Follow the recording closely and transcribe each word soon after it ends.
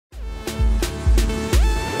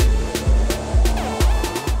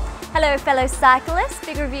Hello fellow cyclists,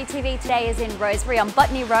 Big Review TV today is in Rosebery on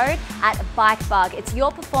Botany Road at Bike Bug. It's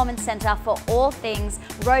your performance centre for all things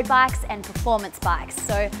road bikes and performance bikes.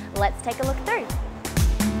 So let's take a look through.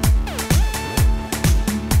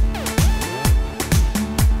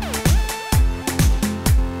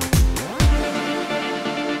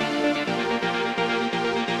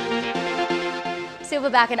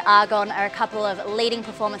 Silverback and Argon are a couple of leading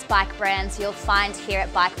performance bike brands you'll find here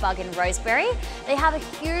at Bike Bug in Rosebery. They have a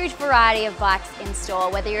huge variety of bikes in store,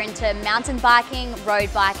 whether you're into mountain biking, road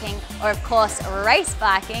biking, or of course race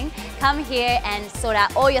biking. Come here and sort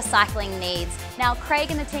out all your cycling needs. Now Craig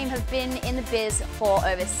and the team have been in the biz for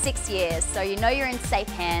over 6 years, so you know you're in safe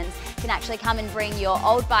hands. You can actually come and bring your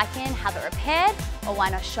old bike in, have it repaired, or why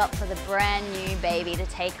not shop for the brand new baby to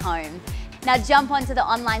take home. Now jump onto the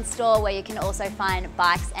online store where you can also find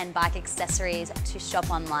bikes and bike accessories to shop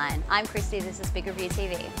online. I'm Christy, this is Big Review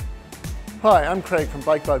TV. Hi, I'm Craig from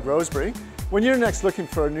Bike Bug Rosebery. When you're next looking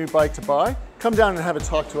for a new bike to buy, come down and have a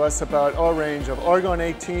talk to us about our range of Argon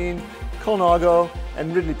 18, Colnago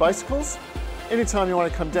and Ridley bicycles. Anytime you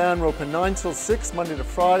want to come down, we're open 9 till 6, Monday to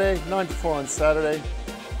Friday, 9 to 4 on Saturday.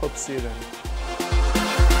 Hope to see you then.